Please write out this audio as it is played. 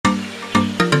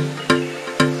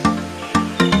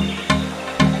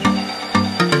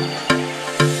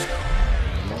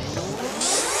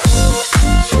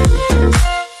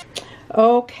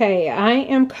Okay, I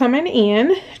am coming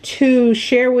in to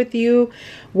share with you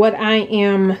what I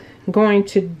am going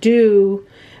to do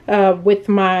with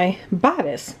my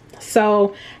bodice.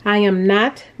 So I am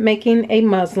not making a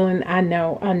muslin. I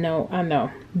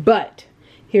know. But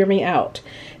hear me out.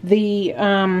 The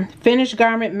finished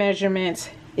garment measurements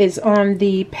is on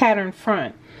the pattern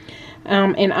front.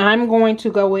 And I'm going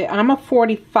to go with, I'm a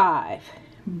 45,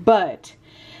 but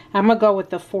I'm going to go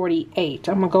with the 48.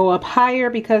 I'm going to go up higher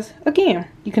because, again,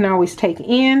 you can always take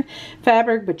in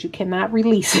fabric, but you cannot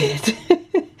release it.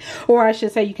 Or I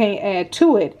should say you can't add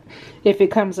to it if it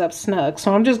comes up snug.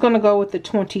 So I'm just going to go with the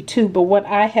 22. But what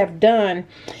I have done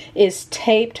is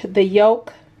taped the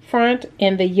yoke front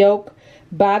and the yoke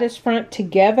bodice front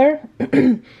together.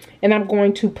 And I'm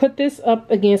going to put this up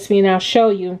against me and I'll show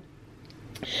you.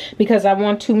 Because I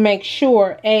want to make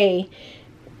sure, the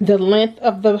length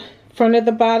of the front of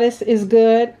the bodice is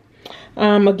good.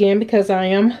 Again, because I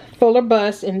am fuller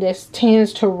bust and this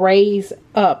tends to raise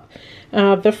up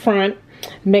the front.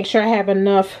 Make sure I have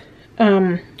enough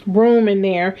room in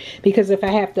there, because if I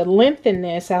have to lengthen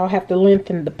this, I'll have to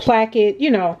lengthen the placket,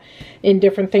 you know, and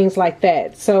different things like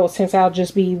that. So since I'll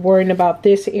just be worrying about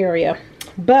this area.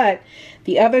 But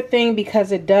the other thing,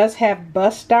 because it does have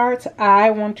bust darts, I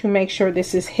want to make sure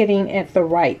this is hitting at the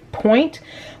right point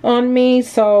on me.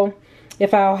 So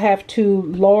if I'll have to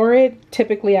lower it,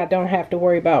 typically I don't have to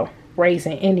worry about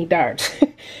raising any darts.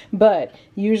 But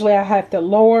usually I have to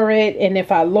lower it, and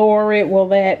if I lower it, will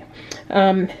that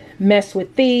mess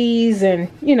with these and,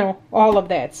 you know, all of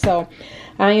that. So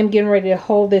I am getting ready to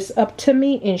hold this up to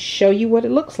me and show you what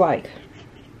it looks like.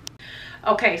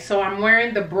 Okay, so I'm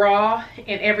wearing the bra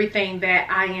and everything that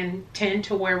I intend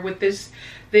to wear with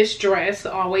this dress,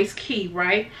 always key,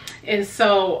 right? And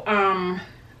so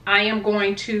I am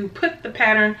going to put the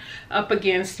pattern up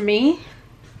against me.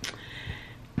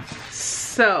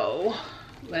 So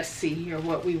let's see here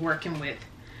what we're working with.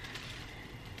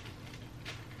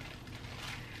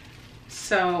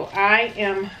 So I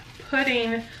am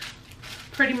putting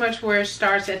pretty much where it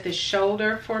starts at the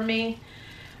shoulder for me.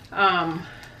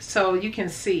 So you can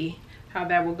see how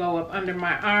that will go up under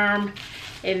my arm.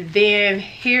 And then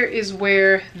here is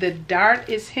where the dart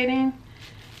is hitting.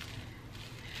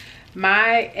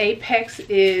 My apex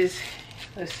is,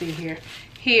 let's see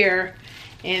here,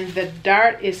 and the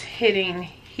dart is hitting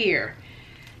here.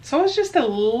 So it's just a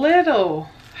little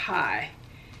high.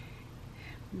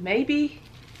 Maybe,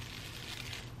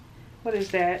 what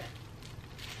is that?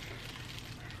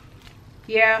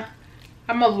 Yeah,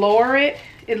 I'm gonna lower it.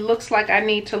 It looks like I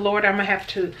need to lower it. I'm gonna have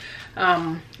to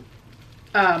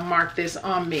mark this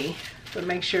on me, but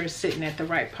make sure it's sitting at the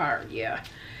right part. Yeah,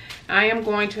 I am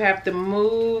going to have to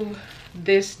move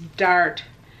this dart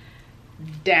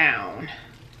down.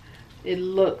 It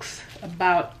looks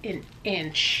about an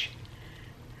inch.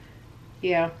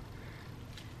 Yeah,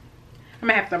 I'm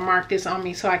gonna have to mark this on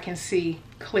me so I can see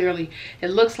clearly. It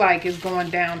looks like it's going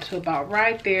down to about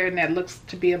right there, and that looks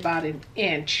to be about an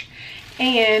inch,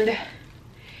 and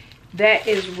that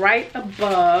is right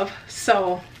above.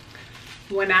 So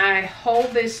when I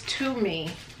hold this to me,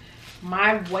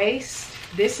 my waist,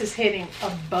 this is hitting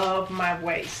above my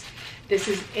waist. This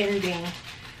is ending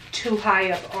too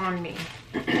high up on me.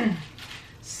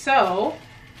 So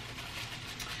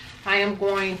I am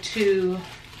going to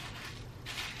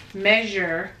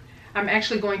measure. I'm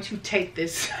actually going to take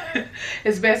this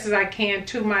as best as I can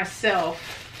to myself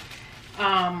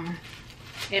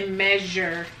and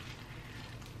measure.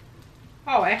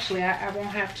 Oh, actually, I won't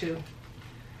have to.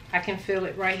 I can feel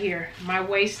it right here. My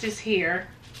waist is here.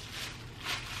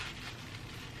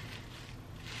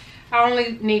 I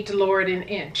only need to lower it an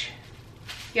inch.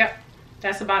 Yep,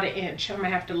 that's about an inch. I'm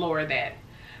going to have to lower that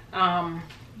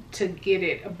to get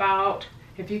it about,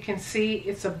 if you can see,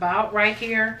 it's about right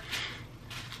here.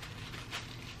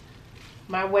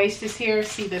 My waist is here.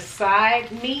 See, the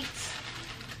side meets.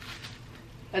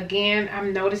 Again,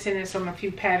 I'm noticing this on a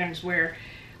few patterns where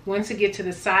once it gets to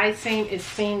the side seam, it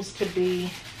seems to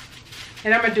be,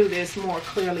 and I'm going to do this more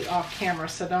clearly off camera,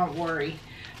 so don't worry.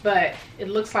 But it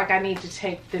looks like I need to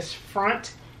take this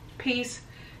front piece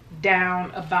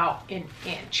down about an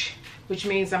inch, which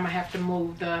means I'm going to have to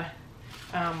move the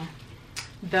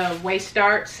waist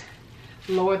darts,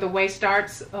 lower the waist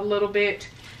darts a little bit.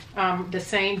 The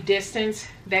same distance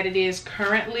that it is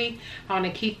currently. I want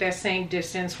to keep that same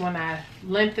distance when I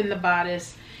lengthen the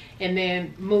bodice, and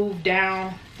then move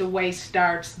down the waist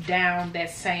darts down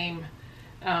that same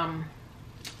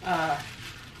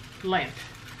length.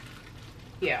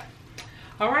 Yeah.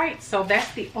 All right, so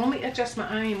that's the only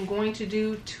adjustment I am going to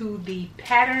do to the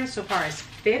pattern so far as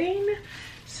fitting.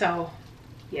 So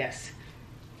yes,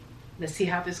 let's see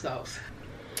how this goes.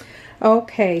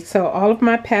 Okay, so all of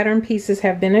my pattern pieces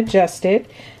have been adjusted.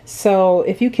 So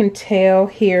if you can tell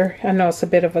here, I know it's a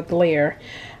bit of a glare,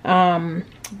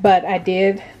 but I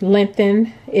did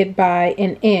lengthen it by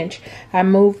 1 inch. I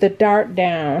moved the dart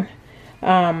down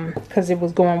because it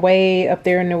was going way up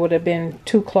there and it would have been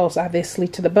too close obviously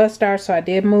to the bust dart. So I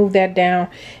did move that down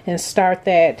and start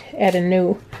that at a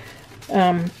new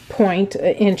point, 1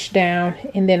 inch down,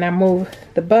 and then I moved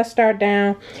the bust dart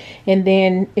down. And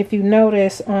then if you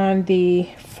notice on the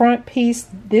front piece,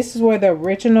 this is where the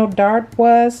original dart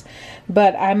was,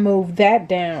 but I moved that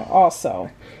down also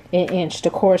 1 inch to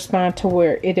correspond to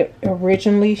where it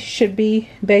originally should be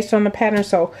based on the pattern.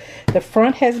 So the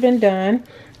front has been done.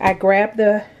 I grabbed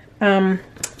the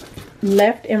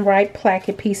left and right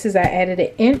placket pieces. I added 1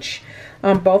 inch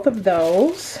on both of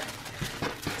those.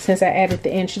 Since I added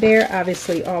the inch there,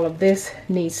 obviously all of this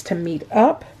needs to meet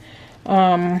up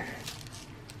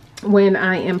when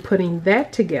I am putting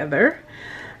that together.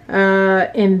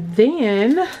 And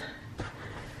then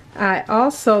I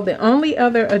also, the only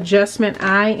other adjustment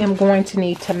I am going to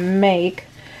need to make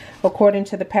according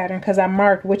to the pattern, because I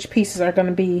marked which pieces are going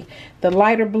to be the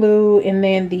lighter blue and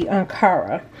then the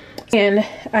ankara. And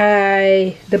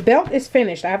the belt is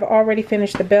finished. I've already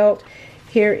finished the belt.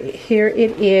 Here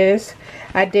it is.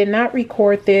 I did not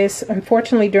record this.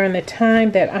 Unfortunately, during the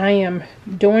time that I am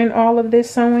doing all of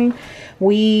this sewing,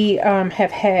 we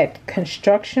have had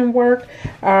construction work.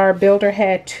 Our builder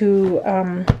had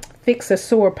to fix a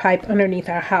sewer pipe underneath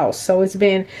our house. So it's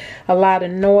been a lot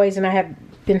of noise, and I have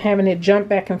been having to jump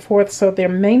back and forth. So there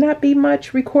may not be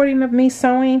much recording of me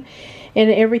sewing and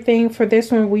everything for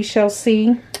this one. We shall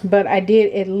see. But I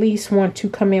did at least want to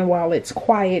come in while it's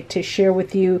quiet to share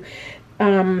with you.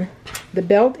 The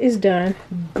belt is done,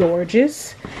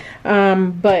 gorgeous,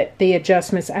 but the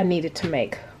adjustments I needed to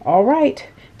make. All right,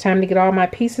 time to get all my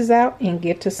pieces out and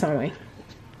get to sewing.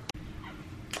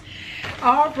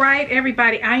 All right,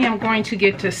 everybody, I am going to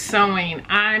get to sewing.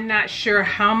 I'm not sure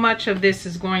how much of this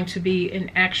is going to be an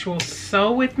actual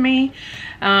sew with me,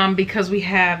 because we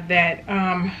have that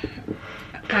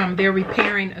they're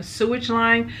repairing a sewage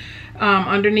line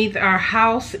underneath our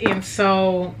house, and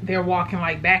so they're walking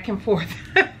like back and forth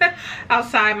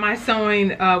outside my sewing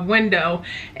window,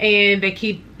 and they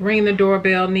keep ringing the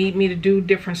doorbell, need me to do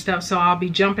different stuff, so I'll be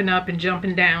jumping up and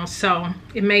jumping down. So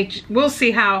we'll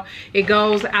see how it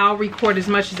goes. I'll record as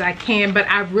much as I can, but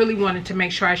I really wanted to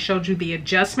make sure I showed you the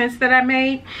adjustments that I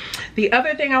made. The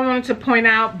other thing I wanted to point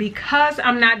out, because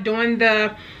I'm not doing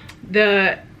the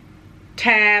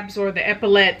tabs or the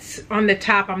epaulets on the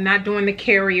top, I'm not doing the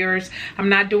carriers, I'm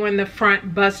not doing the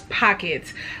front bust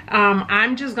pockets,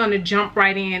 I'm just going to jump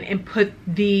right in and put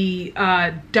the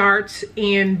darts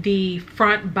in the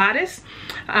front bodice,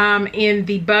 in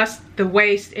the bust, the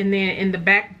waist, and then in the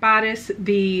back bodice,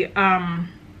 the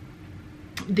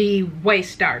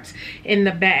waist darts in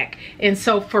the back. And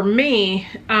so for me,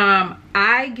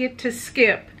 I get to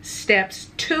skip steps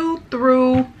 2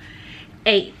 through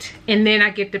 8, and then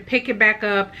I get to pick it back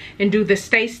up and do the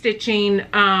stay stitching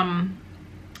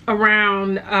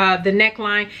around the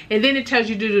neckline, and then it tells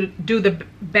you to do the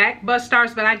back bust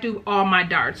darts. But I do all my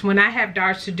darts. When I have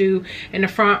darts to do in the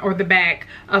front or the back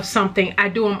of something, I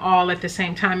do them all at the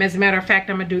same time. As a matter of fact,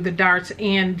 I'm gonna do the darts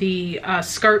and the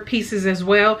skirt pieces as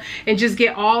well, and just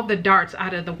get all the darts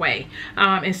out of the way,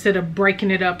 instead of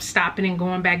breaking it up, stopping and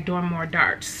going back doing more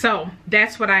darts. So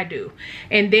that's what I do.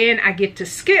 And then I get to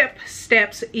skip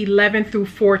steps 11 through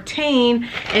 14,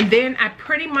 and then I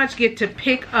pretty much get to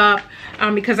pick up,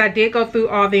 because I did go through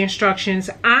all the instructions,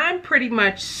 I'm pretty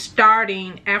much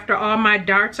starting after all my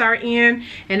darts are in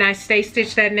and I stay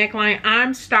stitched that neckline.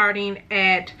 I'm starting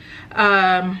at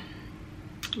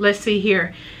let's see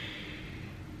here,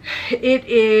 it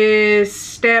is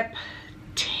step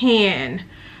 10,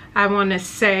 I want to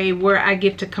say, where I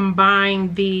get to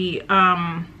combine the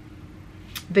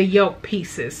yoke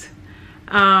pieces.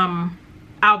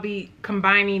 I'll be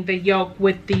combining the yoke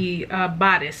with the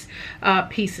bodice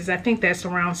pieces. I think that's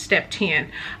around step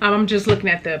 10. I'm just looking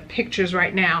at the pictures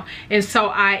right now. And so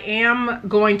I am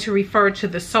going to refer to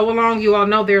the sew along. You all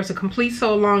know there's a complete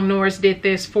sew along. Norris did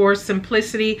this for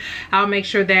simplicity. I'll make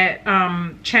sure that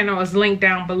channel is linked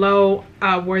down below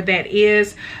where that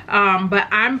is. But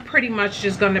I'm pretty much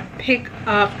just going to pick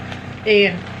up,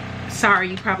 and sorry,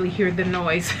 you probably hear the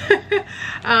noise.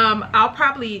 I'll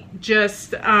probably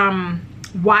just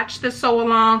watch the sew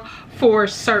along for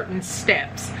certain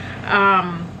steps.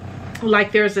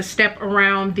 Like there's a step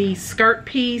around the skirt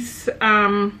piece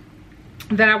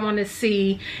that I want to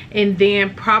see, and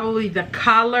then probably the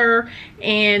collar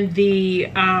and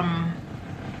the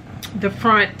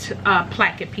front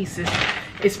placket pieces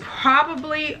is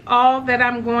probably all that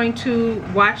I'm going to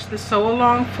watch the sew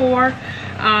along for.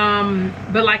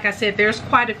 But like I said, there's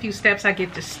quite a few steps I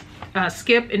get to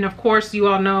skip. And of course, you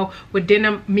all know with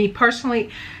denim, me personally,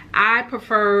 I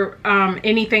prefer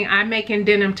anything I make in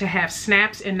denim to have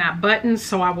snaps and not buttons.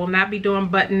 So I will not be doing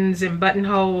buttons and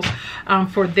buttonholes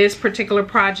for this particular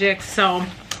project. So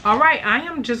all right, I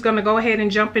am just gonna go ahead and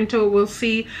jump into it. We'll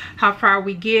see how far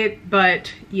we get,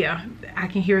 but yeah, I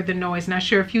can hear the noise. Not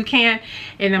sure if you can,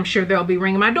 and I'm sure they'll be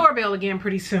ringing my doorbell again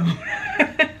pretty soon.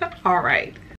 All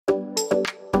right.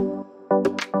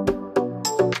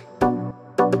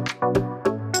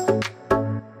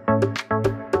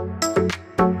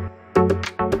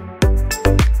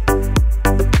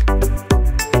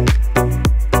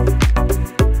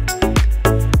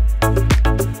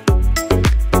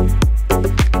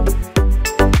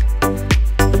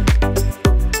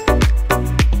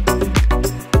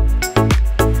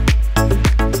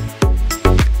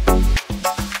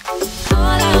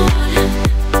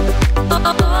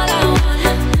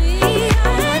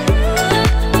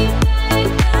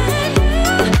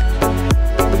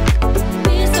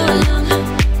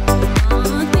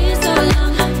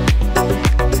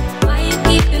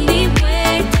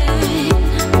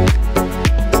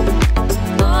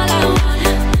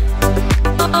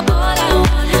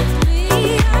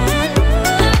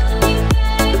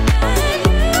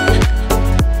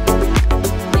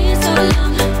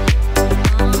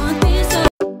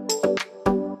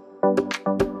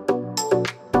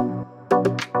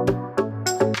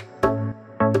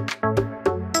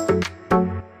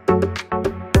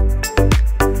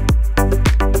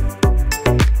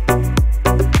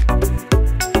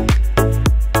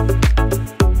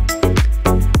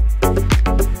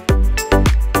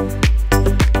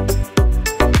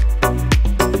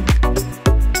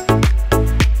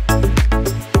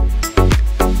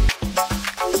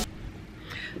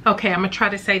 Okay, I'm gonna try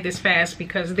to say this fast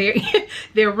because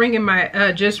they're ringing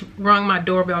my just rung my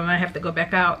doorbell, and I have to go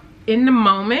back out in a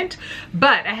moment.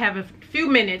 But I have a few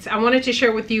minutes. I wanted to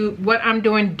share with you what I'm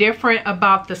doing different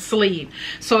about the sleeve.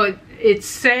 So it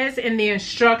says in the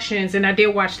instructions, and I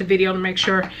did watch the video to make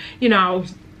sure, you know,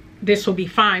 this will be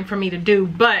fine for me to do,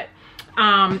 but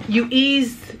you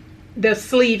ease the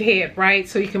sleeve head, right?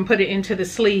 So you can put it into the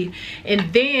sleeve,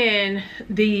 and then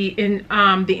the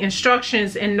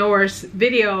instructions in Nora's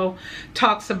video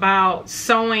talks about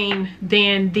sewing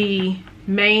then the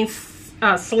main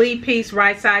sleeve piece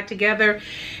right side together,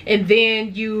 and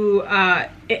then you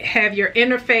have your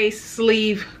interface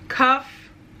sleeve cuff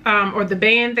or the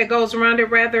band that goes around it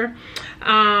rather,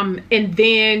 and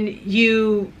then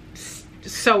you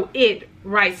sew it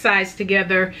right sides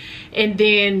together, and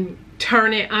then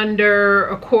turn it under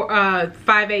a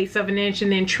 5/8 of an inch,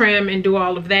 and then trim and do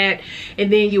all of that,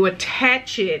 and then you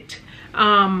attach it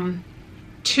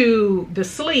to the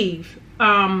sleeve,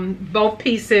 both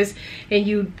pieces, and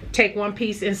you take one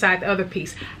piece inside the other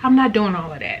piece. I'm not doing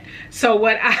all of that. So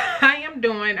what I am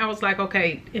doing, I was like,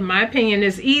 okay, in my opinion,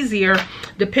 is easier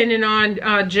depending on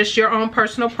just your own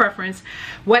personal preference.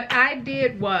 What I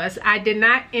did was I did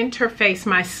not interface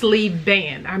my sleeve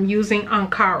band. I'm using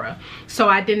Ankara, so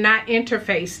I did not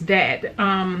interface that.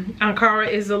 Ankara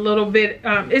is a little bit,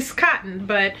 it's cotton,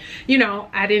 but you know,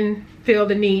 I didn't feel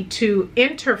the need to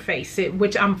interface it,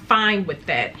 which I'm fine with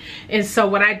that. And so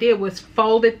what I did was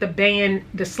folded the band,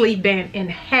 the sleeve band, in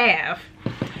half,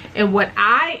 and what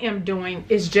I am doing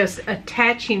is just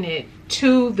attaching it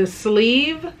to the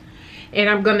sleeve, and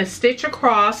I'm going to stitch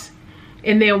across,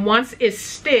 and then once it's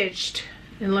stitched,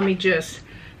 and let me just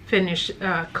finish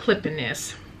clipping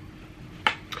this.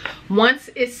 Once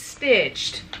it's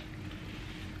stitched,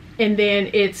 and then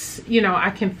it's, you know,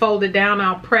 I can fold it down,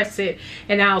 I'll press it,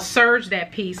 and I'll serge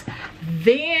that piece.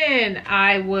 Then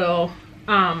I will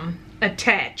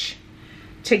attach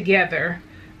together,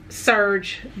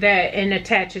 serge that and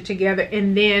attach it together,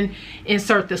 and then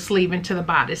insert the sleeve into the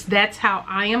bodice. That's how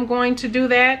I am going to do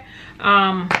that.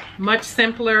 Much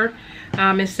simpler.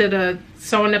 Instead of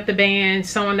sewing up the band,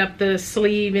 sewing up the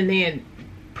sleeve, and then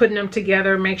putting them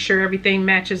together, make sure everything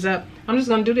matches up. I'm just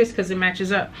going to do this because it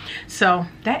matches up. So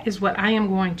that is what I am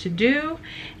going to do.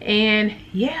 And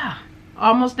yeah,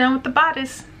 almost done with the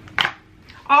bodice.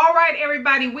 All right,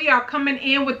 everybody, we are coming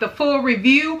in with the full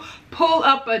review. Pull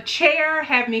up a chair,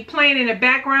 have me playing in the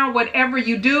background, whatever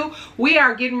you do. We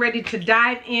are getting ready to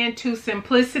dive into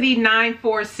Simplicity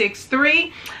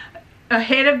 9463.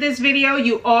 Ahead of this video,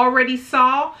 you already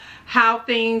saw how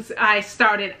things I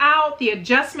started out, the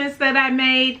adjustments that I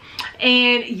made,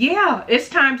 and yeah, it's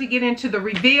time to get into the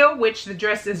reveal, which the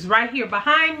dress is right here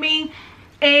behind me.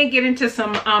 and get into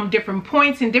some different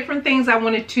points and different things I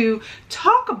wanted to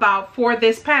talk about for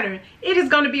this pattern. It is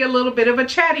going to be a little bit of a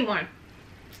chatty one.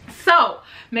 So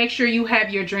make sure you have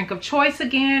your drink of choice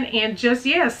again, and just,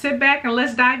 yeah, sit back and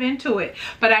let's dive into it.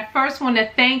 But I first want to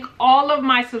thank all of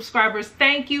my subscribers.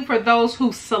 Thank you for those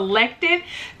who selected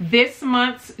this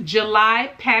month's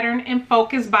July Pattern and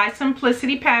Focus by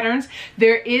Simplicity Patterns.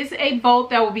 There is a vote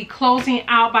that will be closing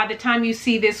out by the time you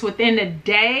see this within a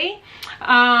day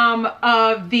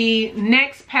of the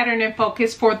next Pattern and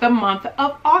Focus for the month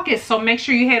of August. So make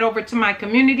sure you head over to my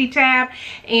community tab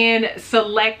and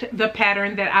select the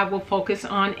pattern that I will focus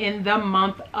on in the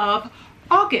month of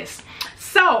August.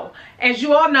 So as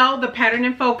you all know, the Pattern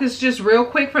and Focus, just real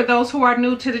quick for those who are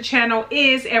new to the channel,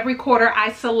 is every quarter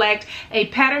I select a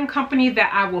pattern company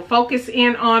that I will focus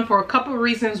in on for a couple of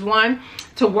reasons. One,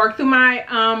 to work through my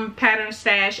pattern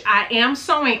stash. I am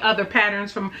sewing other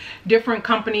patterns from different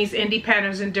companies, indie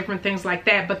patterns and different things like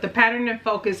that, but the Pattern and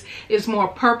Focus is more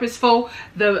purposeful.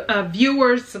 The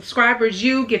viewers, subscribers,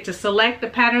 you get to select the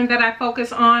pattern that I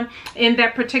focus on in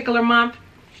that particular month,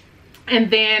 and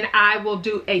then I will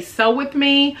do a sew with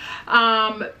me.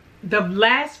 The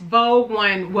last Vogue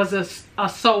one was a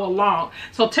sew along.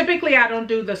 So typically I don't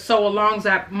do the sew alongs.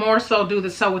 I more so do the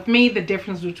sew with me. The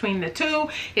difference between the two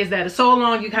is that a sew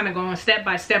along, you kind of go on step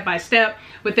by step by step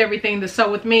with everything. The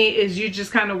sew with me is you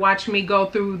just kind of watch me go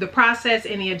through the process,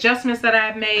 any adjustments that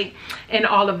I've made, and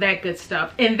all of that good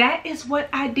stuff. And that is what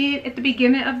I did at the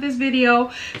beginning of this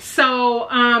video.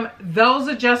 So those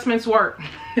adjustments work.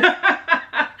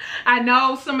 I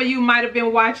know some of you might have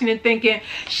been watching and thinking,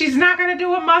 she's not going to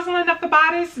do a muslin of the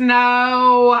bodice.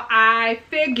 No, I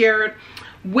figured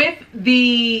with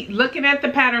the looking at the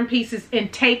pattern pieces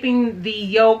and taping the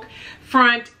yoke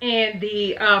front and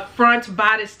the front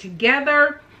bodice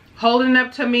together, holding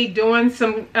up to me, doing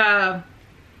some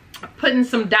putting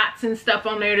some dots and stuff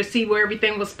on there to see where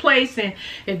everything was placed, and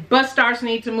if bust starts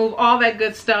need to move, all that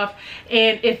good stuff,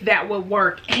 and if that would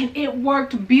work. And it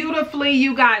worked beautifully,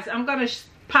 you guys. I'm gonna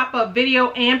pop up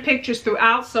video and pictures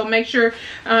throughout, so make sure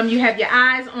you have your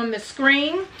eyes on the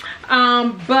screen.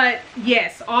 But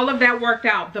yes, all of that worked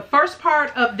out. The first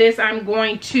part of this I'm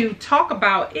going to talk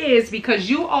about is, because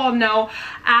you all know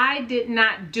I did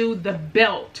not do the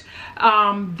belt,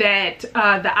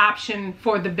 the option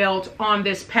for the belt on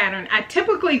this pattern. I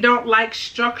typically don't like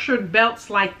structured belts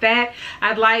like that.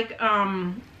 I like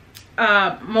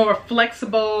more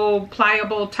flexible,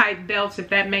 pliable type belts, if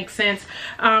that makes sense.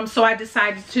 So I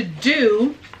decided to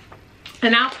do,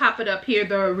 and I'll pop it up here,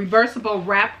 the reversible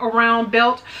wrap around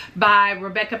belt by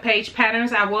Rebecca Page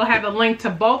Patterns. I will have a link to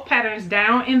both patterns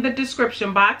down in the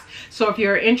description box, so if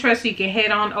you're interested you can head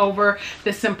on over.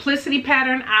 The Simplicity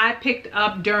pattern I picked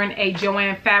up during a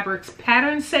Joann Fabrics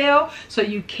pattern sale, so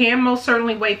you can most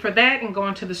certainly wait for that and go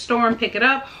into the store and pick it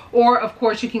up, or of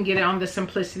course you can get it on the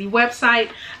Simplicity website.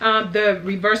 The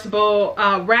reversible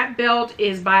wrap belt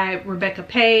is by Rebecca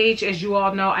Page. As you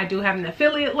all know, I do have an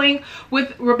affiliate link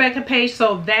with Rebecca Page,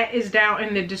 so that is down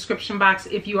in the description box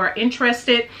if you are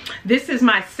interested. This is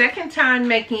my second time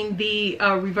making the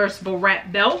reversible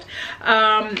wrap belt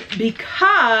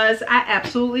because I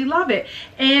absolutely love it,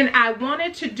 and I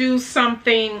wanted to do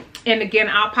something. And again,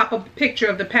 I'll pop up a picture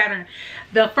of the pattern.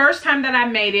 The first time that I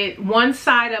made it, one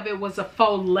side of it was a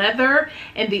faux leather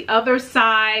and the other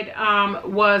side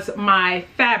was my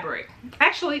fabric.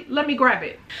 Actually, let me grab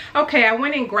it. Okay, I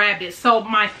went and grabbed it. So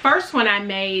my first one I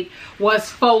made was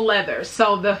faux leather.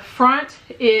 So the front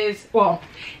is, well,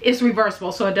 it's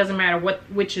reversible, so it doesn't matter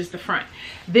which is the front.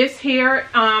 This here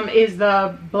is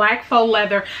the black faux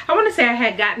leather. I want to say I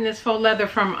had gotten this faux leather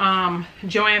from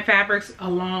Joann Fabrics a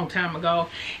long time ago.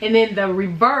 And then the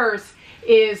reverse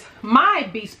is my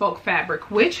bespoke fabric,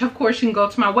 which of course you can go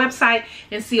to my website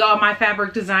and see all my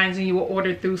fabric designs, and you will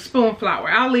order through Spoonflower.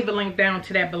 I'll leave a link down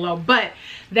to that below. But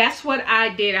that's what I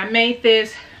did. I made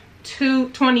this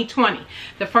 2020.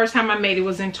 The first time I made it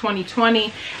was in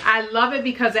 2020. I love it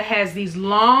because it has these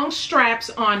long straps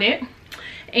on it,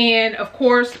 and of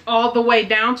course all the way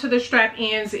down to the strap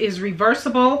ends is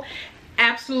reversible.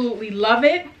 Absolutely love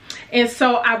it. And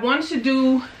so I wanted to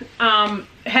do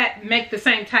make the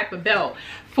same type of belt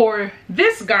for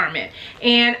this garment,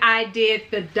 and I did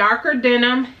the darker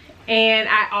denim and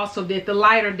I also did the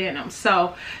lighter denim.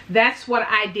 So that's what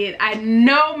I did. I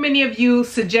know many of you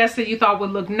suggested you thought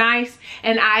would look nice,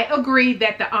 and I agree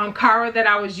that the ankara that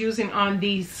I was using on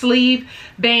the sleeve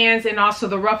bands and also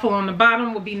the ruffle on the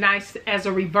bottom would be nice as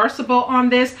a reversible on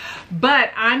this,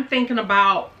 but I'm thinking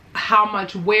about how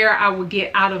much wear I would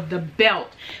get out of the belt.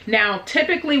 Now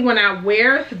typically when I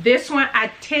wear this one,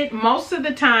 I tend most of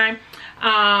the time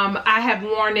I have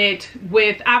worn it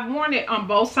with, I've worn it on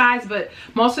both sides, but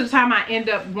most of the time I end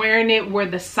up wearing it where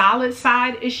the solid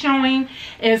side is showing.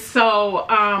 And so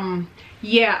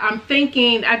yeah, I'm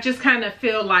thinking, I just kind of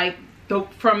feel like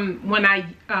from when I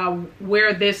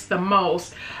wear this the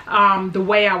most, the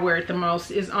way I wear it the most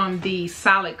is on the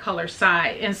solid color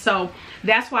side. And so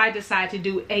that's why I decided to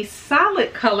do a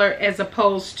solid color as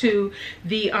opposed to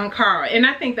the ankara. And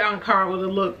I think the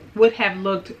ankara would have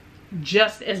looked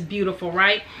just as beautiful,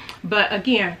 right? But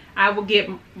again, I will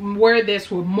wear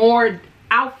this with more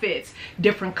outfits,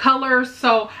 different colors,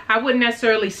 so I wouldn't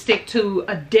necessarily stick to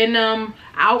a denim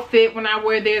outfit when I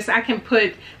wear this. I can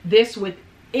put this with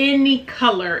any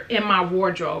color in my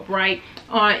wardrobe, right,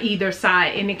 on either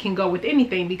side, and it can go with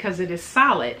anything because it is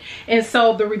solid. And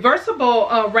so the reversible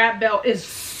wrap belt is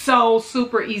so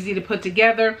super easy to put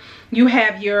together. You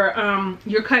have your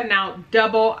you're cutting out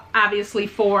double, obviously,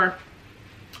 for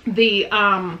the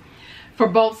for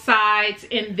both sides,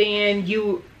 and then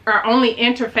you are only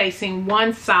interfacing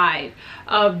one side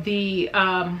of the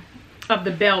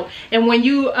belt. And when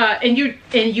you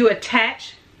you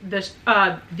attach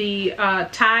the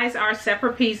ties are a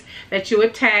separate piece that you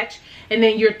attach, and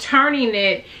then you're turning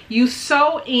it, you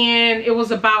sew in, it was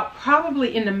about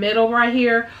probably in the middle right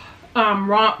here,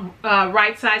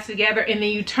 right sides together, and then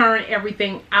you turn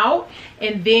everything out,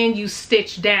 and then you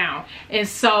stitch down. And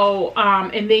so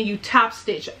and then you top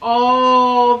stitch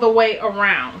all the way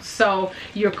around, so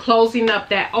you're closing up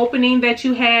that opening that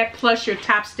you had, plus you're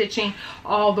top stitching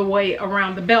all the way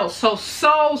around the belt. So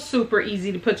super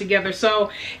easy to put together. So,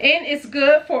 and it's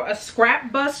good for a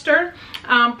scrap buster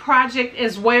project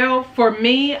as well. For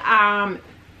me,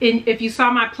 if you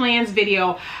saw my plans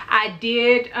video, I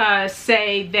did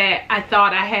say that I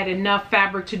thought I had enough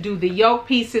fabric to do the yoke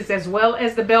pieces as well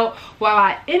as the belt, while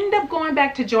I end up going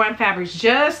back to Joann Fabrics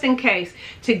just in case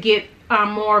to get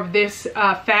more of this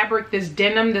fabric, this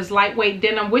denim, this lightweight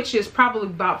denim, which is probably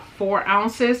about 4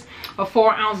 ounces, a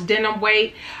 4-ounce denim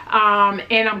weight,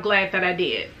 and I'm glad that I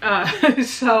did.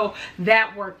 So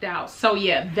that worked out. So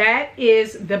yeah, that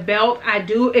is the belt. I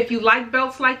do, if you like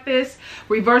belts like this,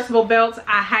 reversible belts,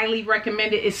 I highly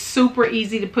recommend it. It's super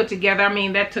easy to put together. I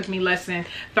mean, that took me less than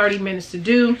 30 minutes to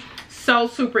do. So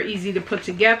super easy to put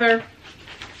together.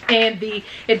 And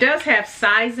it does have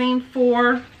sizing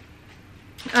for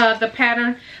the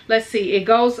pattern. Let's see, it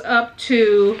goes up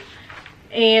to,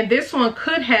 and this one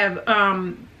could have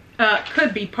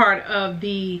could be part of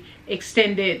the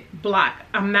extended block.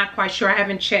 I'm not quite sure, I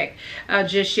haven't checked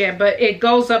just yet, but it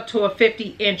goes up to a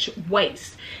 50-inch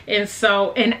waist. And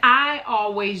so, and I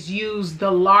always use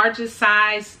the largest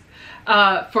size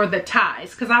for the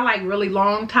ties, because I like really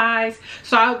long ties,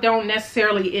 so I don't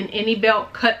necessarily in any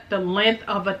belt cut the length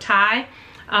of a tie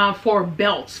for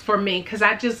belts for me, because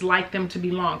I just like them to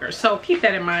be longer. So keep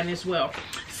that in mind as well.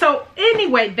 So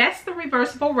anyway, that's the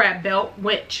reversible wrap belt,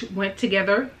 which went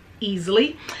together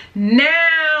easily.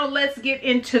 Now let's get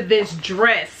into this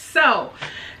dress. So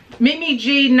Mimi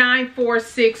G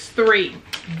 9463.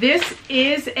 This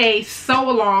is a sew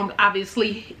along,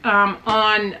 obviously,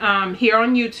 on here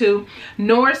on YouTube.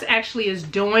 Norris actually is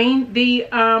doing the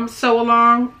sew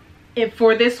along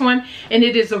for this one, and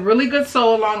it is a really good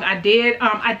sew along. I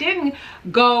didn't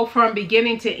go from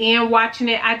beginning to end watching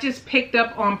it. I just picked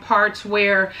up on parts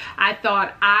where I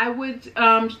thought I would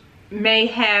may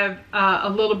have a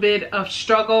little bit of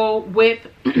struggle with.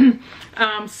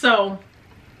 So,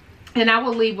 and I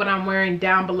will leave what I'm wearing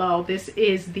down below. This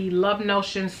is the Love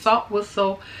Notion Salt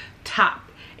Whistle top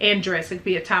and dress. It could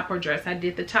be a top or dress. I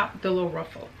did the top with the little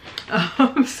ruffle.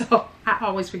 So I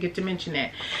always forget to mention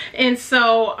that. And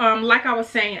so like I was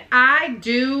saying, I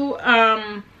do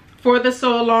for the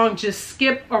sew along just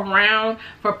skip around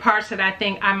for parts that I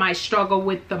think I might struggle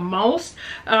with the most,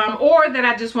 or that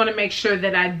I just want to make sure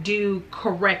that I do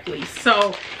correctly.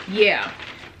 So yeah,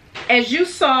 as you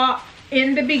saw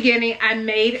in the beginning, I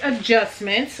made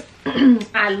adjustments.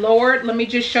 I lowered, let me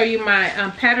just show you my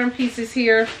pattern pieces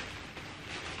here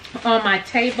on my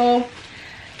table.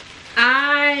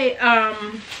 I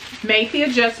made the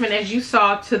adjustment, as you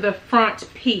saw, to the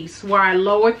front piece where I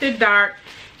lowered the dart,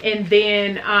 and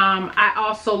then I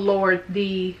also lowered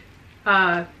the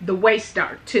waist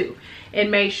dart too, and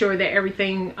made sure that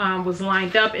everything was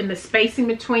lined up, and the spacing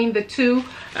between the two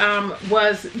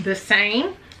was the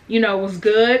same, you know, was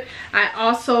good. I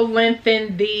also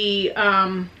lengthened the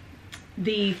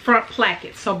front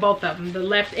placket, so both of them, the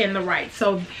left and the right.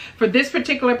 So for this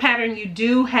particular pattern, you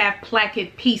do have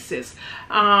placket pieces.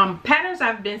 Patterns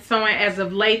I've been sewing as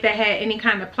of late that had any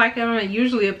kind of placket on it,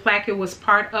 usually a placket was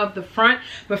part of the front,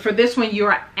 but for this one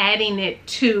you're adding it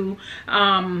to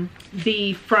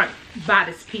the front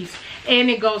bodice piece, and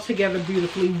it goes together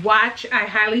beautifully. Watch, I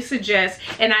highly suggest.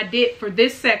 And I did, for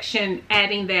this section,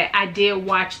 adding that, I did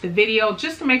watch the video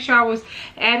just to make sure I was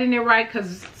adding it right,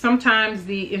 because sometimes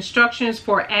the instructions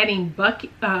for adding button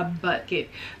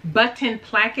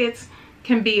plackets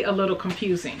can be a little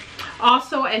confusing.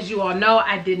 Also, as you all know,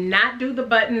 I did not do the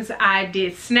buttons. I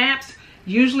did snaps.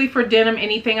 Usually for denim,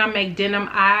 anything I make denim,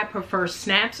 I prefer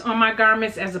snaps on my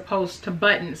garments as opposed to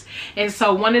buttons. And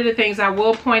so one of the things I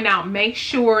will point out, make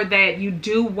sure that you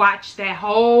do watch that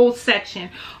whole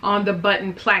section on the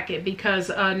button placket, because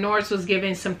Norris was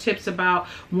giving some tips about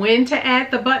when to add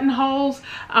the buttonholes.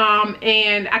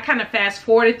 And I kind of fast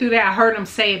forwarded through that. I heard him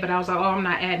say it, but I was like, oh, I'm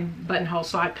not adding buttonholes.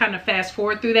 So I kind of fast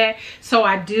forward through that. So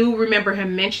I do remember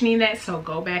him mentioning that. So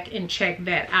go back and check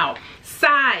that out.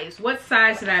 Size, what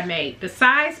size did I make? The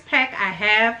size pack I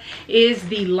have is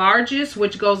the largest,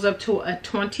 which goes up to a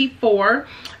 24.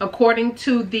 According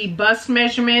to the bust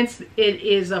measurements, it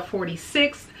is a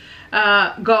 46.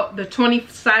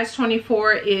 Size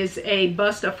 24 is a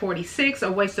bust of 46,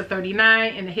 a waist of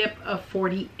 39, and a hip of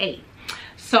 48.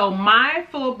 So my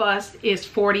full bust is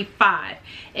 45,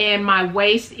 and my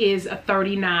waist is a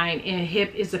 39, and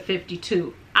hip is a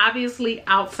 52. Obviously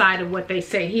outside of what they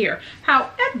say here.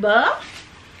 However,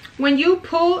 when you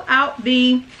pull out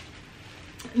the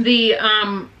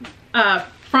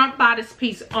front bodice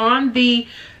piece on the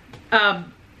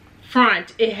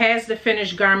front, it has the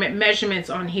finished garment measurements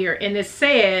on here, and it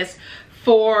says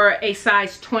for a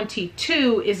size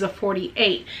 22 is a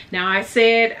 48. Now I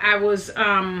said I was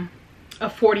a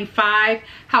 45.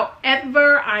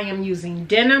 However, I am using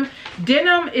denim.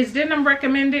 Is denim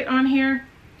recommended on here?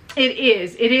 It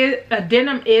is.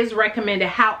 Denim is recommended.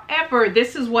 However,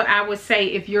 this is what I would say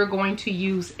if you're going to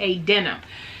use a denim.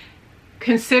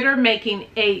 Consider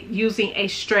using a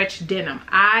stretch denim.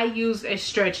 I use a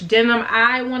stretch denim.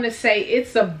 I want to say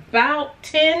it's about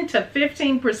 10 to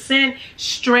 15%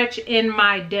 stretch in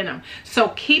my denim. So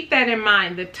keep that in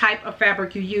mind, the type of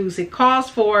fabric you use. It calls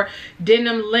for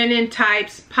denim linen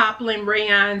types, poplin,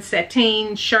 rayon,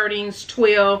 sateen, shirtings,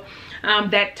 twill,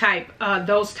 that type,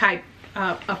 those type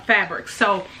of fabrics.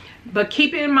 So, but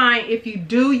keep in mind, if you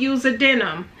do use a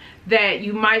denim, that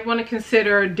you might want to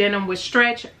consider denim with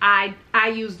stretch. I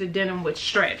use the denim with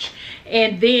stretch.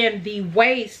 And then the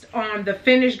waist on the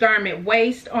finished garment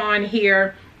waist on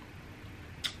here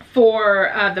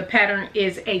for the pattern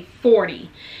is a 40.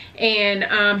 And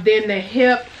then the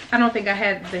hip, I don't think I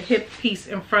had the hip piece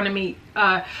in front of me,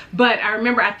 but I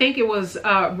remember, I think it was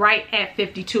right at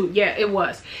 52. Yeah, it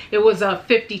was a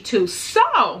 52.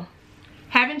 So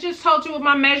having just told you what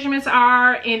my measurements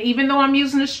are, and even though I'm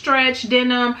using a stretch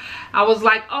denim, I was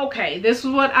like, okay, this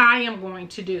is what I am going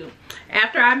to do.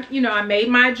 After I made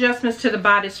my adjustments to the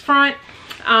bodice front,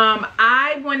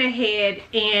 I went ahead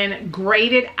and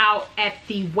graded out at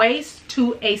the waist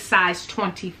to a size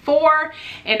 24,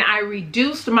 and I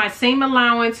reduced my seam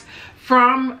allowance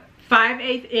from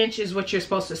 5/8 inch is what you're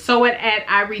supposed to sew it at.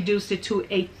 I reduced it to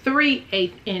a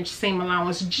 3/8 inch seam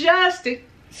allowance, just to,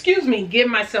 excuse me, give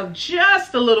myself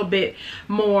just a little bit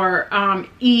more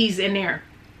ease in there.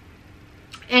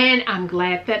 And I'm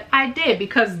glad that I did,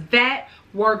 because that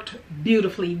worked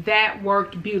beautifully. That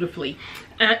worked beautifully.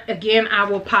 Again, I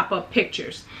will pop up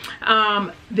pictures.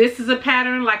 This is a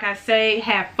pattern, like I say,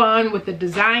 have fun with the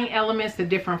design elements, the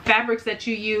different fabrics that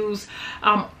you use,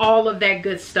 all of that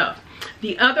good stuff.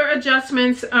 The other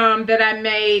adjustments that I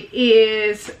made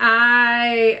is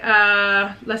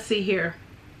let's see here.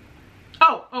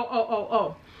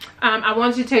 I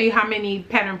wanted to tell you how many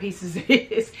pattern pieces it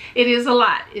is. It is a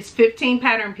lot. It's 15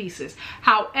 pattern pieces.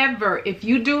 However, if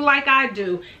you do like I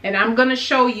do, and I'm going to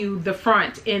show you the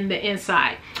front and the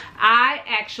inside, I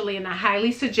actually, and I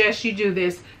highly suggest you do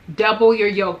this, double your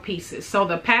yoke pieces. So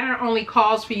the pattern only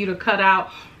calls for you to cut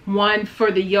out one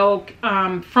for the yoke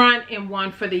front and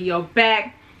one for the yoke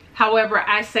back. However,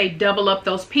 I say double up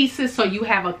those pieces so you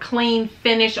have a clean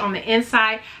finish on the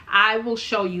inside. I will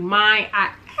show you mine.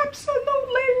 I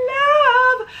absolutely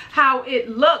love how it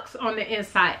looks on the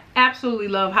inside. Absolutely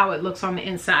love how it looks on the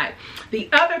inside. The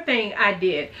other thing I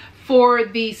did for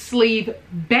the sleeve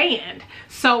band.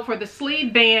 So for the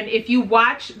sleeve band, if you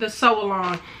watch the sew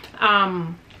along,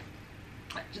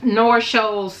 Nora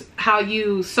shows how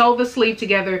you sew the sleeve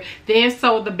together, then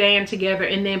sew the band together,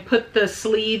 and then put the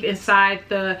sleeve inside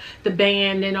the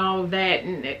band and all of that.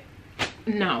 And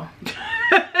no.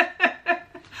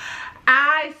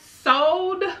 I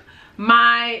sewed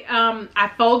my I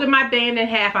folded my band in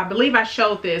half. I believe I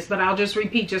showed this, but I'll just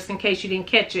repeat just in case you didn't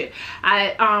catch it.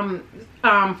 I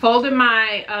folded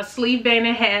my sleeve band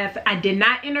in half. I did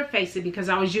not interface it because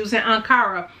I was using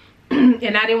ankara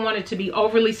and I didn't want it to be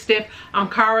overly stiff.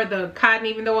 Ankara, the cotton,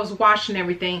 even though it was washed and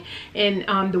everything,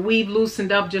 and the weave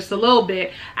loosened up just a little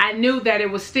bit, I knew that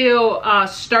it was still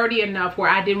sturdy enough where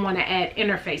I didn't want to add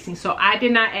interfacing. So I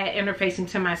did not add interfacing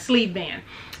to my sleeve band.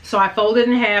 So I folded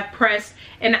in half, pressed,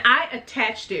 and I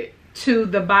attached it to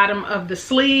the bottom of the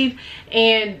sleeve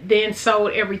and then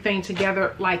sewed everything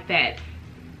together like that.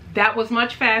 That was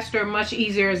much faster, much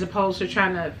easier, as opposed to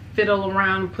trying to fiddle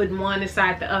around putting one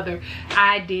inside the other.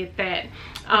 I did that.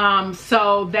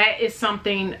 So that is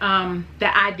something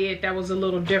that I did that was a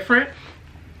little different.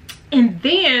 And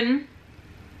then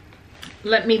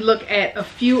let me look at a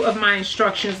few of my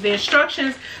instructions. The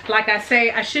instructions, like I say,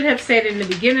 I should have said in the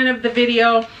beginning of the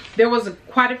video, there was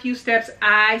quite a few steps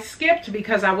I skipped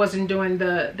because I wasn't doing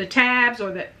the tabs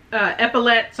or the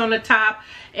epaulets on the top,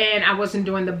 and I wasn't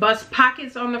doing the bust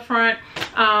pockets on the front,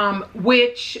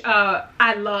 which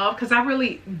I love, because I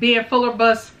really, being fuller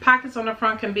bust pockets on the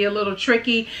front can be a little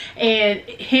tricky, and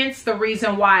hence the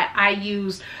reason why I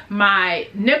use my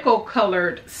nickel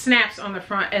colored snaps on the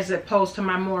front as opposed to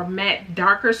my more matte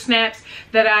darker snaps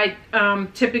that I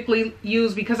typically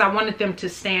use, because I wanted them to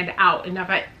stand out. And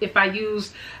if I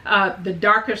used the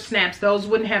darker snaps, those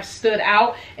wouldn't have stood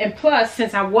out. And plus,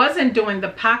 since I wasn't doing the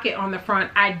pocket on the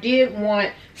front, I did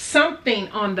want something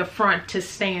on the front to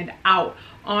stand out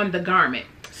on the garment.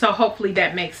 So hopefully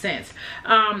that makes sense.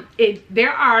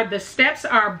 The steps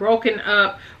are broken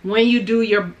up when you do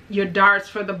your darts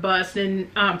for the bust and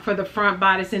for the front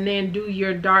bodice, and then do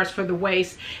your darts for the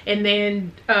waist, and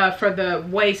then for the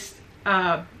waist,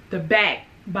 the back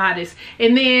bodice,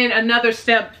 and then another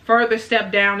further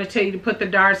step down to tell you to put the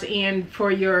darts in for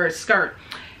your skirt.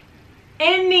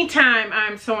 Anytime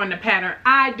I'm sewing the pattern,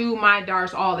 I do my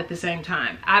darts all at the same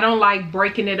time. I don't like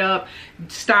breaking it up,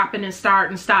 stopping and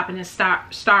starting, stopping and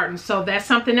starting. So that's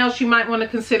something else you might want to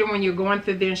consider when you're going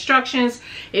through the instructions.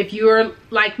 If you're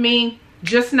like me,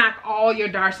 just knock all your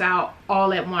darts out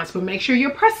all at once, but make sure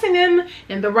you're pressing them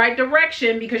in the right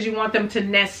direction, because you want them to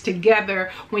nest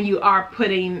together when you are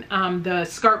putting the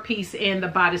skirt piece and the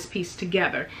bodice piece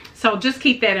together. So just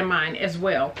keep that in mind as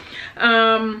well.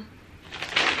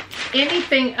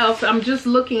 Anything else? I'm just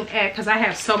looking at, because I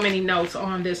have so many notes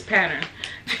on this pattern.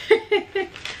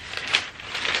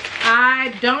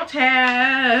 I don't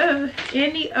have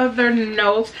any other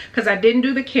notes because I didn't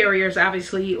do the carriers,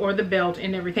 obviously, or the belt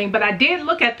and everything, but I did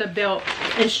look at the belt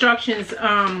instructions,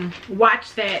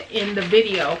 watch that in the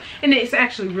video, and it's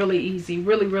actually really easy,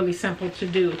 really simple to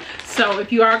do. So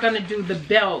if you are going to do the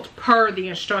belt per the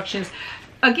instructions,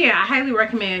 again, I highly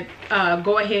recommend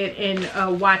go ahead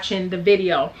and watching the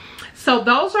video. So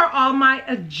those are all my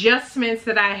adjustments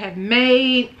that I have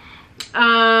made.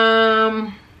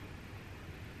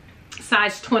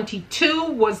 Size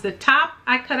 22 was the top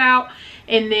I cut out,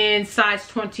 and then size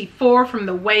 24 from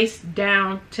the waist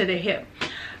down to the hip.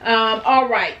 All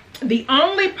right, the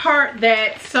only part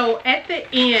that, so at the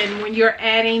end when you're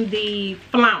adding the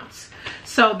flounce,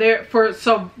 so there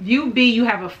so view B, you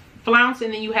have a flounce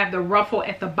and then you have the ruffle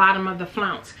at the bottom of the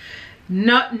flounce.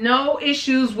 No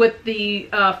issues with the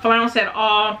flounce at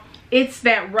all. It's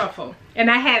that ruffle.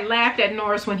 And I had laughed at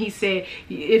Norris when he said,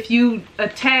 if you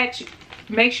attach,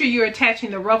 make sure you're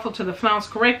attaching the ruffle to the flounce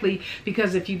correctly,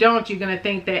 because if you don't, you're going to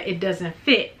think that it doesn't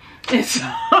fit. And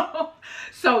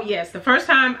so yes, the first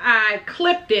time I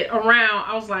clipped it around,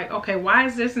 I was like, okay, why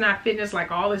is this not fitting? It's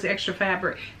like all this extra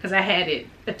fabric, because I had it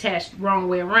attached wrong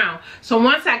way around. So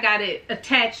once I got it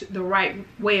attached the right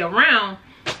way around,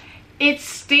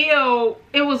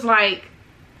 it was like,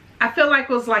 I feel like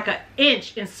it was like an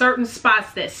inch in certain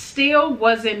spots that still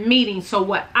wasn't meeting. So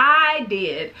what I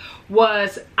did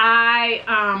was I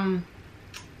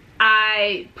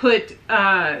put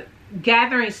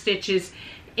gathering stitches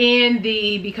in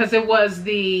because it was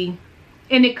and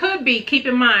it could be, keep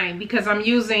in mind, because I'm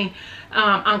using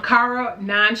Ankara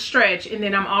non-stretch, and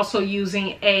then I'm also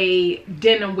using a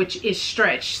denim which is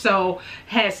stretch, so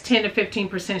has 10 to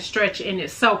 15% stretch in it.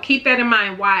 So keep that in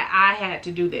mind why I had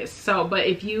to do this. So but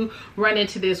if you run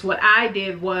into this, what I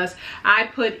did was I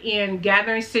put in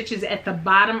gathering stitches at the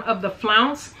bottom of the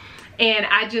flounce, and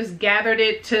I just gathered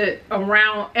it to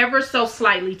around ever so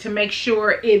slightly to make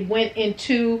sure it went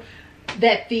into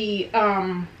that the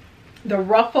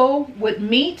ruffle would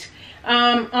meet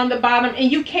on the bottom.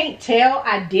 And you can't tell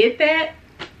I did that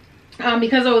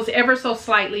because it was ever so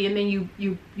slightly, and then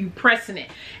you pressing it.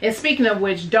 And speaking of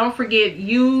which, don't forget,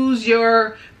 use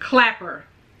your clapper,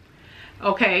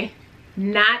 okay?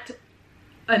 Not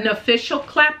an official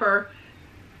clapper.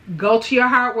 go to your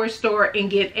hardware store and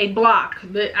get a block.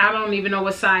 I don't even know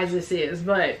what size this is,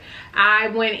 but I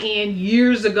went in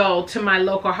years ago to my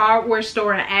local hardware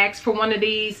store and asked for one of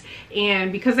these,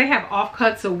 and because they have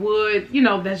offcuts of wood, you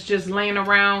know, that's just laying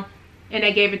around, and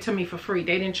they gave it to me for free.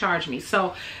 They didn't charge me.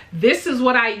 So this is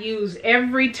what I use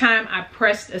every time I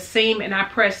pressed a seam and I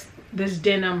pressed this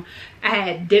denim. I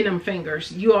had denim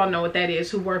fingers. You all know what that is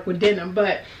who work with denim.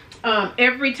 But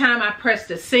every time I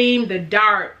pressed a seam, the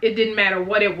dart, it didn't matter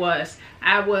what it was.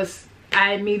 I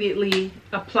immediately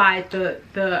applied the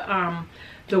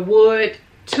wood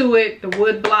to it, the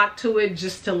wood block to it,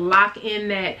 just to lock in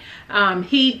that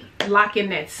heat, lock in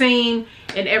that seam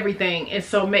and everything. And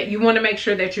so you want to make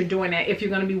sure that you're doing that if you're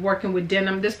going to be working with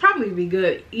denim. This probably be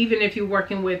good even if you're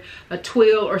working with a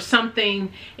twill or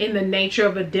something in the nature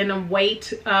of a denim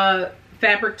weight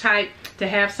fabric type, to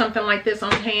have something like this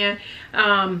on hand.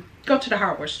 Go to the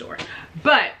hardware store.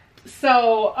 But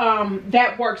so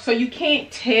that works. So you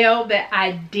can't tell that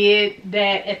I did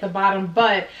that at the bottom,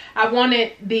 but I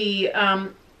wanted the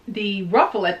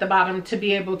ruffle at the bottom to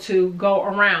be able to go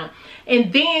around,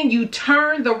 and then you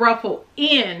turn the ruffle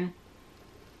in,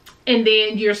 and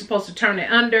then you're supposed to turn it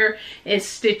under and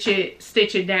stitch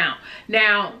it down.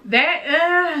 Now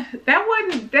that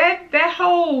wasn't that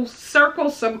whole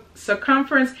circle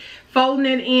circumference folding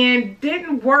it in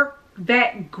didn't work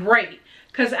that great,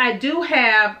 because I do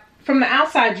have, from the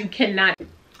outside you cannot,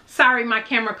 sorry my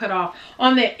camera cut off,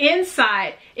 on the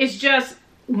inside it's just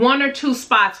one or two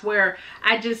spots where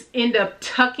I just end up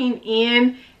tucking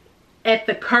in at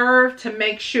the curve to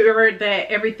make sure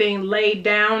that everything laid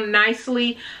down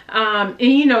nicely. And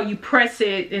you know, you press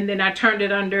it, and then I turned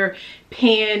it under,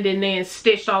 pinned, and then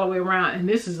stitched all the way around. And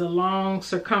this is a long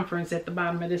circumference at the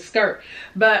bottom of this skirt.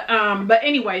 But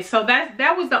anyway, so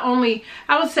that was the only,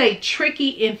 I would say,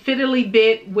 tricky and fiddly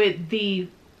bit with the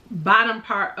bottom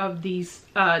part of these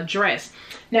dress.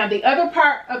 Now the other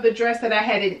part of the dress that I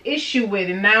had an issue with,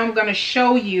 and now I'm going to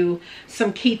show you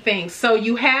some key things. So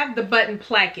you have the button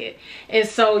placket, and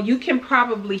so you can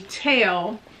probably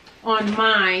tell on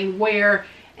mine where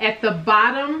at the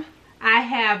bottom I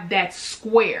have that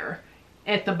square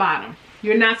at the bottom.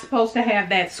 You're not supposed to have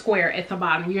that square at the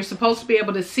bottom. You're supposed to be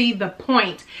able to see the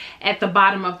point at the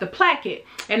bottom of the placket.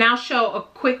 And I'll show a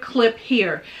quick clip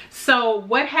here. So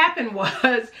what happened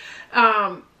was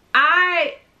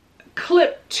I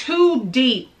clipped too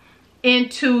deep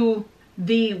into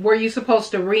where you're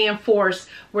supposed to reinforce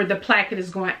where the placket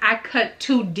is going. I cut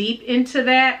too deep into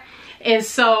that. And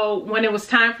so when it was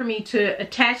time for me to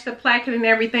attach the placket and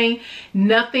everything,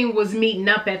 nothing was meeting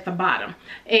up at the bottom.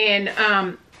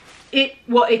 And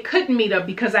it couldn't meet up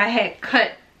because I had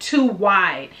cut too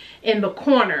wide in the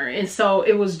corner, and so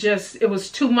it was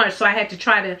too much. So I had to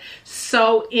try to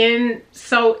sew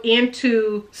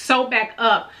back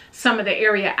up some of the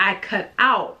area I cut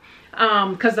out,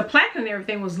 because the placket and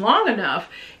everything was long enough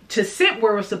to sit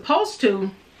where it was supposed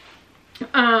to,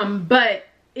 but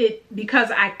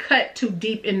because I cut too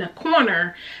deep in the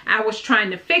corner, I was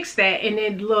trying to fix that, and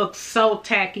it looked so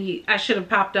tacky. I should have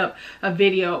popped up a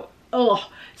video.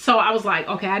 So I was like,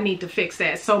 okay, I need to fix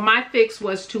that. So my fix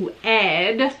was to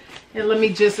add, and let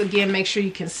me just again make sure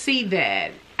you can see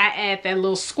that I add that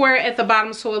little square at the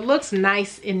bottom so it looks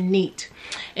nice and neat.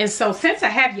 And so since I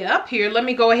have you up here, let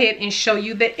me go ahead and show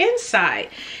you the inside.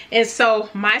 And so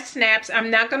my snaps, I'm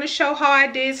not going to show how I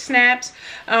did snaps.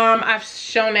 I've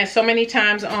shown that so many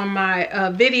times on my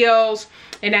videos,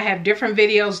 and I have different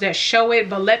videos that show it,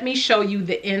 but let me show you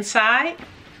the inside.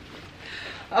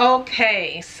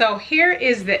 Okay, so here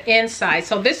is the inside.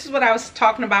 So this is what I was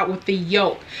talking about with the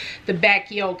yoke. The back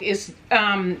yoke is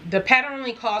the pattern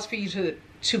only calls for you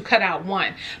to cut out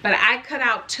one, but I cut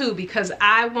out two because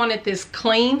I wanted this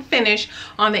clean finish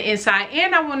on the inside,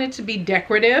 and I want it to be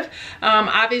decorative.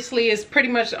 Obviously it's pretty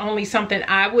much only something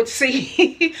I would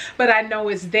see, but I know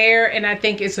it's there, and I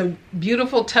think it's a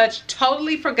beautiful touch.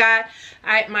 Totally forgot.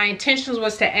 My intentions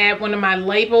was to add one of my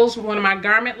labels, one of my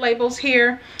garment labels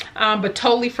here, but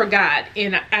totally forgot,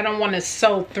 and I don't want to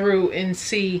sew through and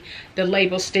see the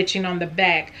label stitching on the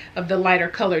back of the lighter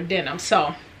colored denim.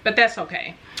 So, but that's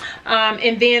okay.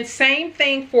 And then same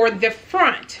thing for the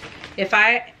front. If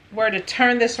I were to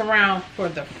turn this around for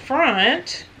the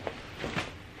front,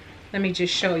 let me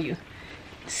just show you.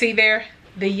 See there,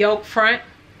 the yoke front?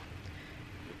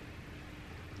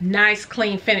 Nice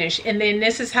clean finish. And then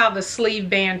this is how the sleeve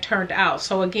band turned out.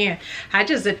 So again, I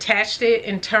just attached it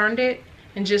and turned it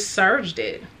and just serged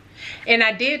it. And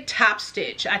I did top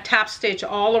stitch. I top stitch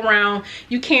all around.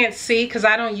 You can't see because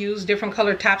I don't use different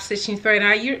color top stitching thread.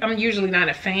 I'm usually not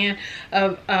a fan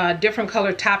of different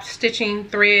color top stitching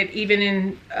thread, even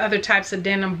in other types of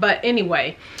denim. But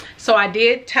anyway, so I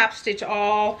did top stitch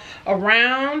all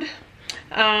around.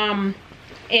 And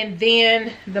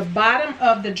then the bottom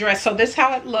of the dress. So this is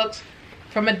how it looks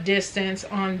from a distance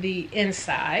on the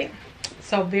inside.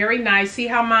 So very nice. See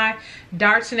how my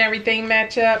darts and everything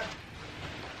match up?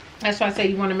 That's why I say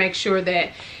you want to make sure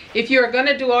that if you're going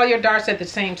to do all your darts at the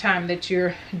same time, that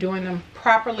you're doing them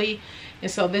properly. And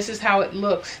so this is how it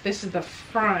looks. This is the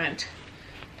front.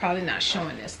 Probably not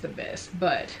showing this the best,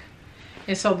 but,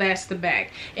 and so that's the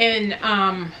back.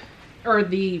 And, or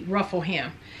the ruffle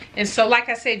hem. And so like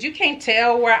I said, you can't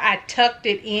tell where I tucked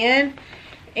it in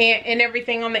and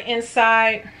everything on the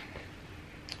inside,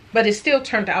 but it still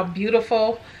turned out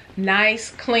beautiful. Nice,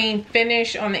 clean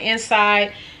finish on the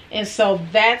inside. And so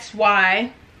that's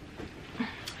why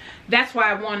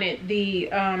I wanted the,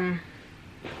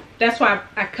 that's why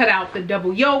I cut out the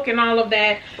double yoke and all of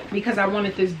that, because I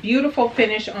wanted this beautiful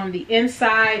finish on the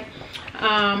inside.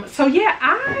 So yeah,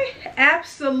 I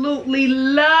absolutely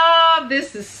love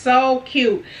this. Is so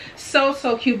cute,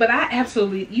 so cute. But I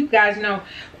absolutely, you guys know,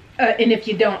 and if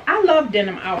you don't, I love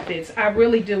denim outfits. I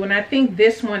really do. And I think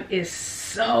this one is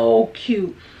so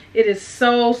cute. It is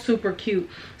so super cute.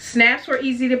 Snaps were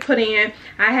easy to put in.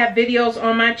 I have videos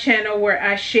on my channel where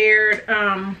I shared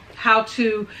how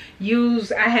to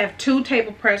use, I have 2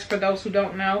 table press for those who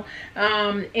don't know.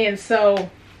 And so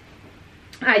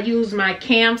I use my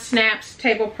Cam Snaps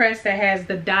table press that has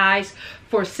the dies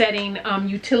for setting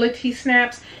utility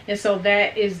snaps. And so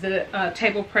that is the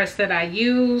table press that I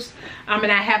use.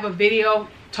 And I have a video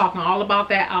talking all about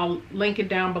that. I'll link it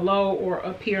down below or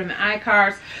up here in the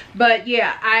iCards. But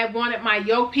yeah, I wanted my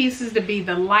yoke pieces to be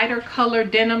the lighter color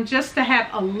denim, just to have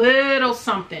a little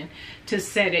something to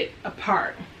set it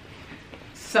apart.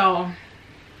 So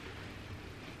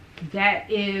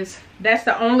that's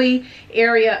the only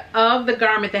area of the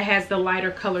garment that has the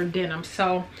lighter color denim.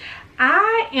 So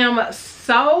I am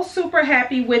so super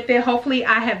happy with it. Hopefully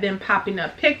I have been popping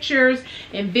up pictures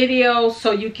and videos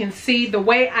so you can see the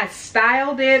way I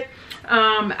styled it.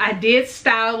 I did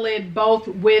style it both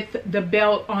with the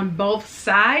belt on both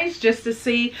sides just to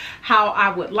see how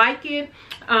I would like it.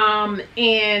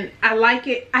 And I like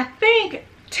it. I think,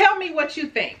 tell me what you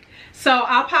think. So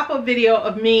I'll pop a video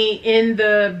of me in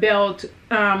the belt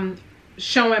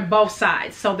showing both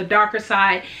sides. So the darker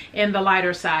side and the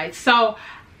lighter side. So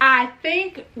I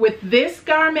think with this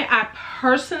garment, I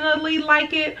personally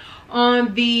like it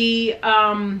on the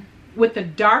with the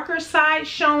darker side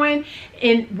showing,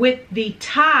 and with the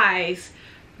ties,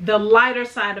 the lighter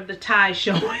side of the tie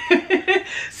showing.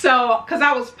 So, because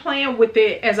I was playing with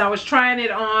it as I was trying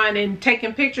it on and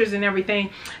taking pictures and everything,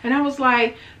 and I was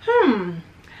like, I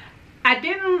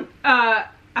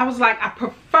was like, I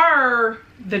prefer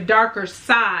the darker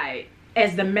side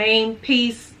as the main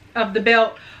piece of the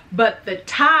belt, but the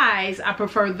ties, I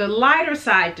prefer the lighter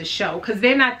side to show, because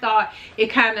then I thought it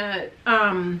kind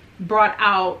of brought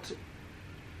out,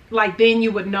 like, then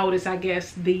you would notice, I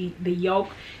guess, the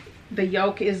yoke. The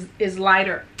yoke is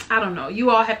lighter. I don't know. You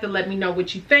all have to let me know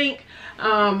what you think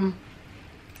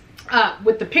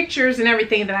with the pictures and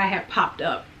everything that I have popped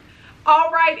up.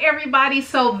 All right, everybody,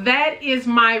 so that is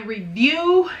my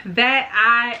review. That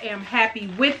I am happy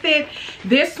with it.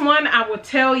 This one, I will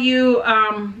tell you,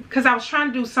 because I was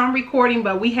trying to do some recording,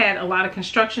 but we had a lot of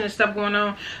construction and stuff going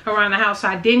on around the house, so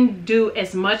I didn't do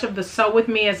as much of the sew with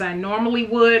me as I normally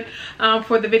would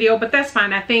for the video, but that's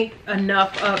fine. I think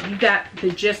enough of, you got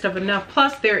the gist of enough.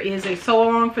 Plus there is a sew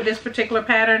along for this particular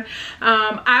pattern.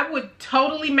 I would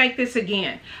totally make this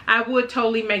again. I would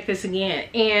totally make this again.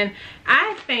 And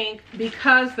I think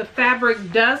because the fabric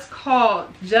does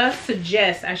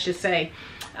suggest, I should say,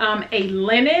 a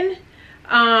linen,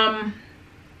 I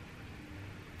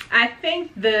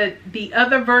think the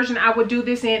other version I would do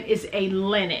this in is a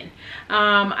linen.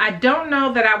 I don't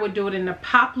know that I would do it in the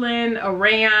poplin, a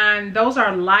rayon. Those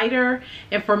are lighter,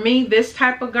 and for me, this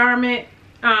type of garment,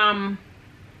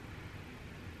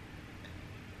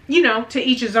 you know, to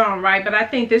each his own, right? But I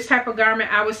think this type of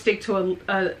garment, I would stick to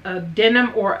a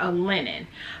denim or a linen.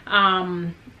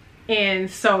 And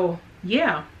so,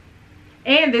 yeah.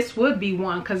 And this would be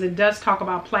one, because it does talk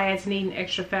about plaids needing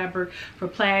extra fabric for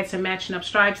plaids and matching up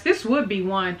stripes. This would be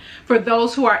one for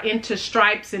those who are into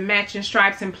stripes and matching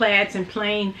stripes and plaids and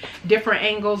playing different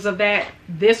angles of that.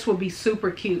 This would be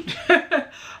super cute,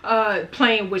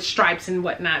 playing with stripes and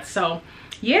whatnot. So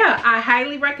yeah, I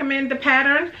highly recommend the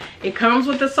pattern. It comes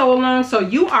with the sew along, so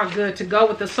you are good to go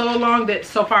with the sew along. That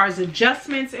so far as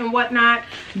adjustments and whatnot,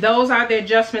 those are the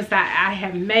adjustments that I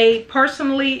have made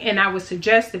personally, and I would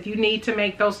suggest if you need to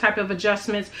make those type of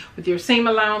adjustments with your seam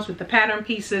allowance, with the pattern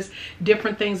pieces,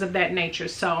 different things of that nature.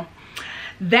 So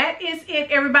that is it,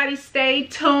 everybody. Stay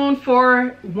tuned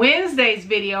for Wednesday's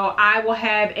video. I will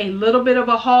have a little bit of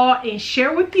a haul and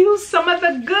share with you some of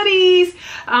the goodies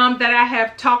that I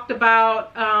have talked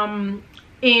about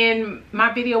in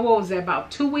my video. What was that,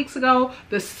 about 2 weeks ago?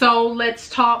 The So Let's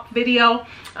Talk video.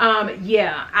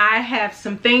 Yeah, I have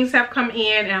some things have come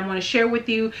in and I want to share with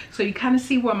you so you kind of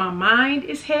see where my mind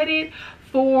is headed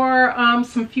for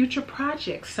some future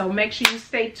projects. So make sure you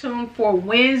stay tuned for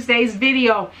Wednesday's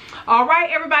video. All right,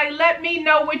 everybody, let me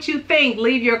know what you think.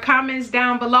 Leave your comments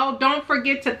down below. Don't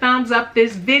forget to thumbs up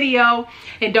this video,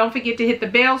 and don't forget to hit the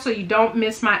bell so you don't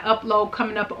miss my upload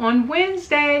coming up on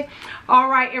Wednesday. All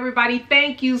right, everybody,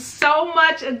 thank you so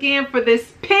much again for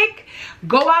this pick.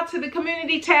 Go out to the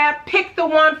community tab, pick the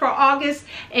one for August,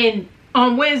 and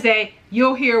on Wednesday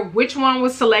you'll hear which one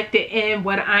was selected and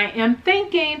what I am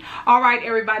thinking. All right,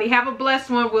 everybody, have a blessed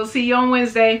one. We'll see you on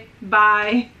Wednesday.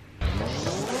 Bye.